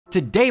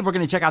Today, we're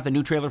going to check out the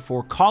new trailer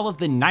for Call of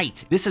the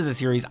Night. This is a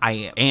series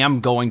I am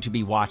going to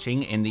be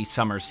watching in the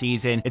summer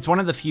season. It's one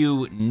of the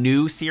few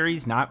new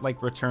series, not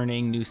like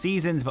returning new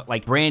seasons, but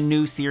like brand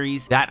new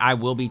series that I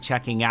will be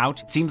checking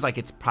out. It seems like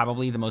it's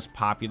probably the most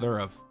popular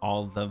of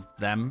all of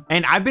them.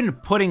 And I've been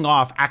putting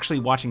off actually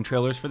watching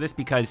trailers for this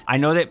because I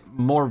know that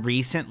more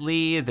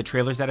recently, the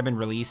trailers that have been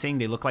releasing,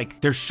 they look like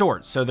they're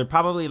short. So they're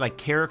probably like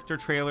character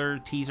trailer,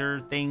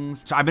 teaser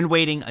things. So I've been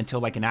waiting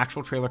until like an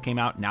actual trailer came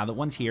out. Now that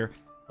one's here,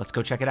 let's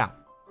go check it out.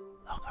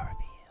 Logo reveal.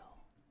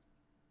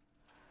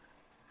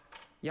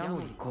 ヤ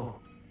モリ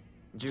コ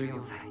ウ14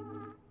歳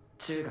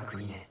中学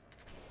2年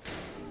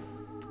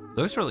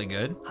Looks really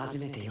good. 初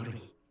めて夜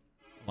に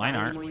Line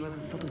何 art. も言わ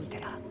ず外に出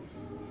た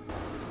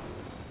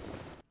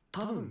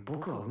多分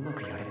僕はうま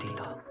くやれてい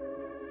た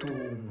と思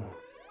う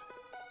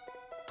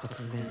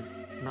突然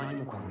何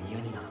もかも嫌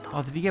になった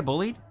Oh, did he get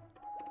bullied?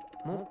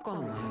 目下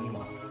の悩み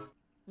は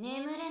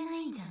眠れな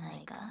いんじゃな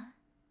いか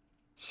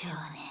少年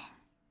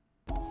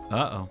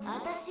Uh-oh.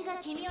 私が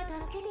君を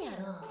助けてやろ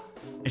う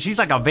And she's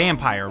like a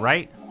vampire,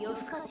 right? 夜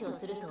更かしを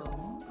すると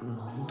思うな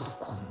んだ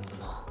こんな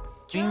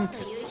Think, と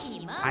いう日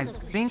に I 満足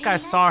していない think I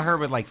saw her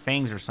with like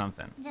fangs or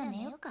something. じゃあ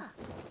寝ようか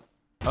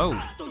Oh.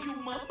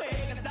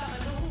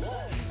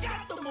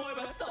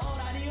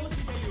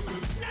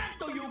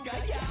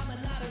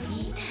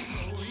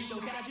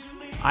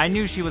 I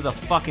knew she was a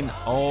fucking,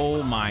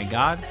 oh my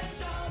god. な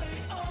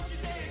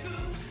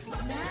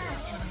あ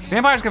少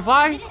年 Vampires can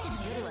fly? 初めての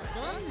夜はど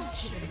んな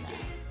気分だ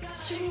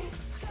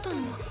ストン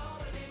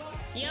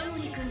ヤモ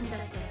リ君だっ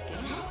たっけ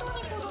本当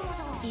に子供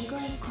じゃん意外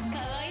かな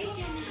可愛い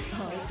じゃないそ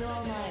いつは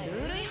お前ル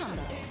ール違反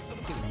だろ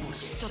でももう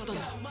知っちゃったん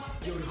だ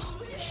夜は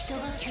人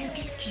が吸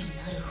血鬼に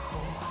なる方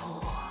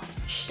法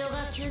人が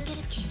吸血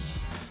鬼に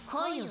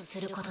恋を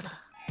することだ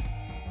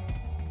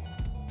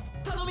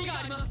頼みが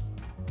あります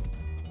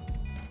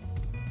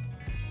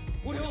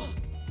俺を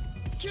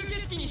吸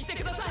血鬼にして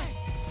ください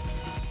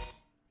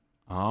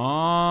Oh.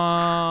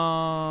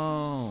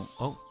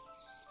 Oh.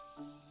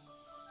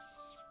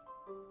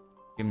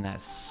 Give him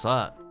that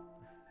suck.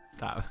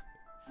 Stop.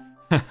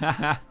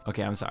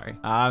 Okay, I'm sorry.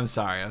 I'm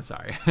sorry.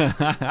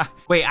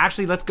 Wait,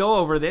 actually, let's go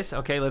over this.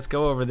 Okay, let's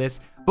go over this.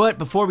 But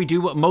before we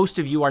do, most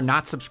of you are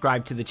not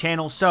subscribed to the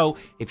channel. So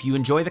if you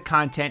enjoy the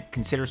content,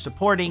 consider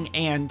supporting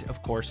and,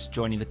 of course,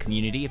 joining the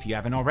community if you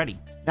haven't already.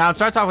 Now, it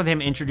starts off with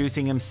him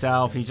introducing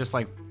himself. He's just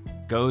like,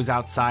 goes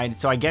outside.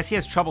 So I guess he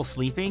has trouble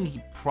sleeping.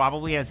 He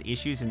probably has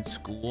issues in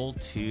school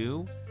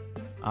too.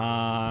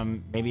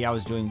 Maybe I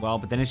was doing well,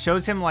 but then it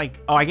shows him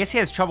like, oh, I guess he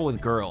has trouble with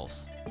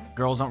girls.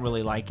 Girls don't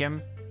really like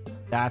him.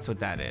 That's what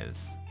that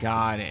is.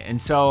 Got it.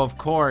 And so of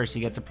course he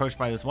gets approached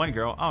by this one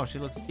girl. Oh, she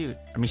looks cute.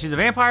 I mean, she's a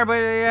vampire, but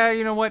yeah,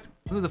 you know what?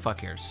 Who the fuck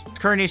cares? His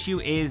current issue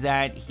is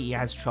that he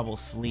has trouble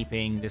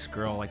sleeping. This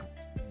girl like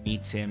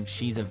meets him.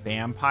 She's a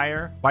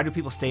vampire. Why do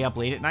people stay up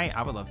late at night?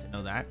 I would love to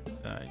know that.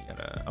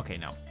 Okay,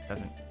 no,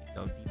 doesn't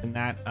go deep in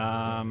that.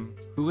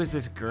 Who is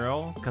this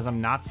girl? Because I'm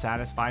not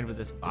satisfied with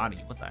this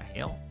body. What the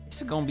hell?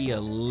 This is gonna be a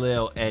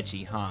little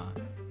edgy, huh?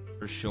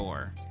 For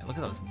sure. And look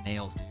at those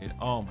nails, dude.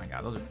 Oh my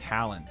god, those are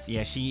talons.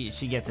 Yeah, she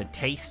gets a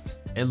taste.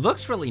 It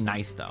looks really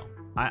nice though.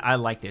 I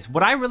like this.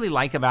 What I really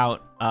like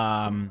about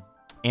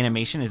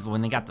animation is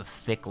when they got the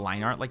thick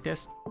line art like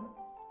this.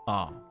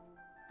 Oh,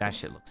 that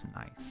shit looks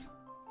nice.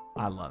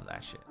 I love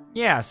that shit.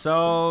 Yeah,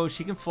 so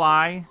she can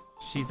fly.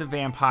 She's a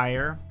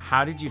vampire.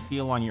 How did you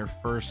feel on your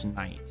first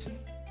night?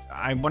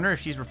 I wonder if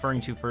she's referring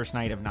to first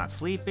night of not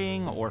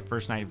sleeping or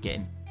first night of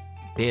getting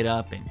bit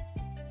up and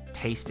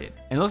tasted.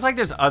 And it looks like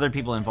there's other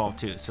people involved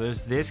too. So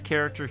there's this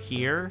character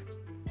here,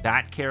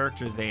 that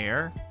character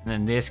there, and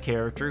then this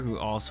character who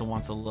also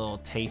wants a little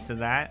taste of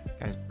that.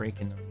 Guy's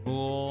breaking the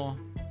rule.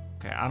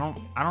 Okay, I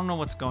don't know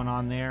what's going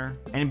on there.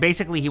 And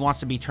basically he wants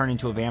to be turned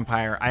into a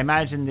vampire. I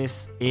imagine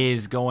this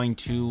is going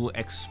to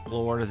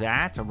explore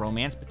that, a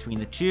romance between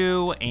the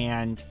two,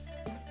 and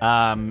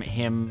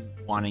him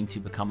wanting to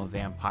become a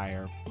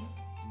vampire.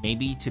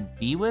 Maybe to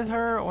be with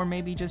her, or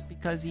maybe just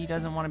because he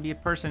doesn't want to be a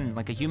person,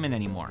 like a human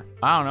anymore.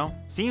 I don't know.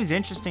 Seems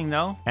interesting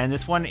though. And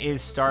this one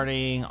is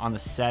starting on the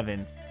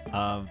 7th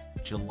of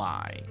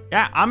July.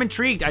 Yeah, I'm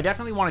intrigued. I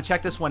definitely want to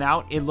check this one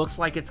out. It looks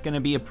like it's going to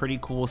be a pretty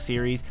cool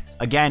series.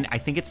 Again, I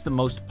think it's the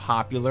most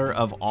popular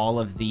of all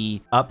of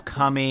the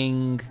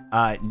upcoming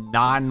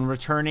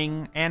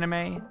non-returning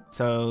anime.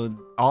 So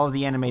all of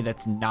the anime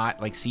that's not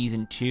like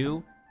season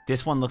 2,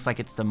 this one looks like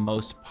it's the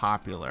most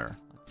popular.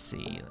 Let's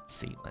see.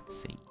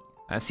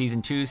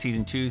 Season 2,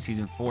 season 2,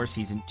 season 4,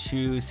 season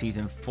 2,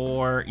 season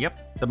 4.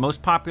 Yep, the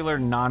most popular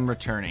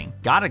non-returning.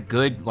 Got a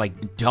good,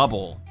 like,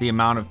 double the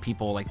amount of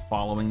people, like,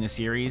 following the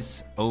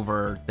series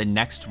over the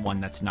next one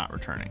that's not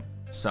returning.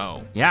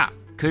 So, yeah,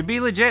 could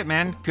be legit,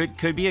 man.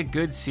 Could be a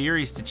good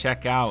series to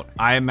check out.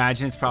 I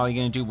imagine it's probably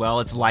going to do well.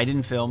 It's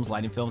Leiden Films.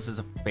 Leiden Films is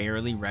a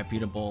fairly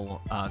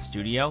reputable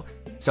studio.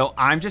 So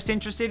I'm just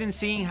interested in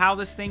seeing how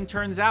this thing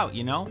turns out,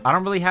 you know? I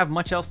don't really have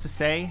much else to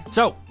say.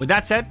 So, with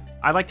that said,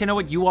 I'd like to know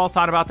what you all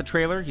thought about the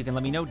trailer. You can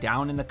let me know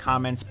down in the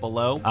comments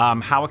below.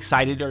 How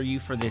excited are you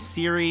for this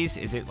series?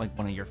 Is it like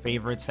one of your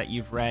favorites that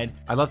you've read?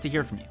 I'd love to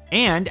hear from you.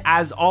 And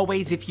as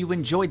always, if you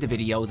enjoyed the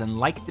video, then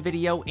like the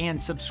video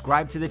and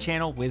subscribe to the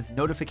channel with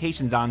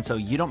notifications on so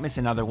you don't miss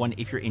another one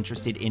if you're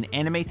interested in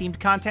anime-themed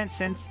content,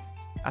 since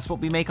that's what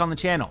we make on the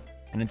channel.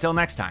 And until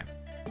next time,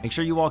 make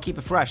sure you all keep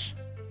it fresh.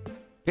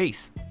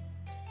 Peace.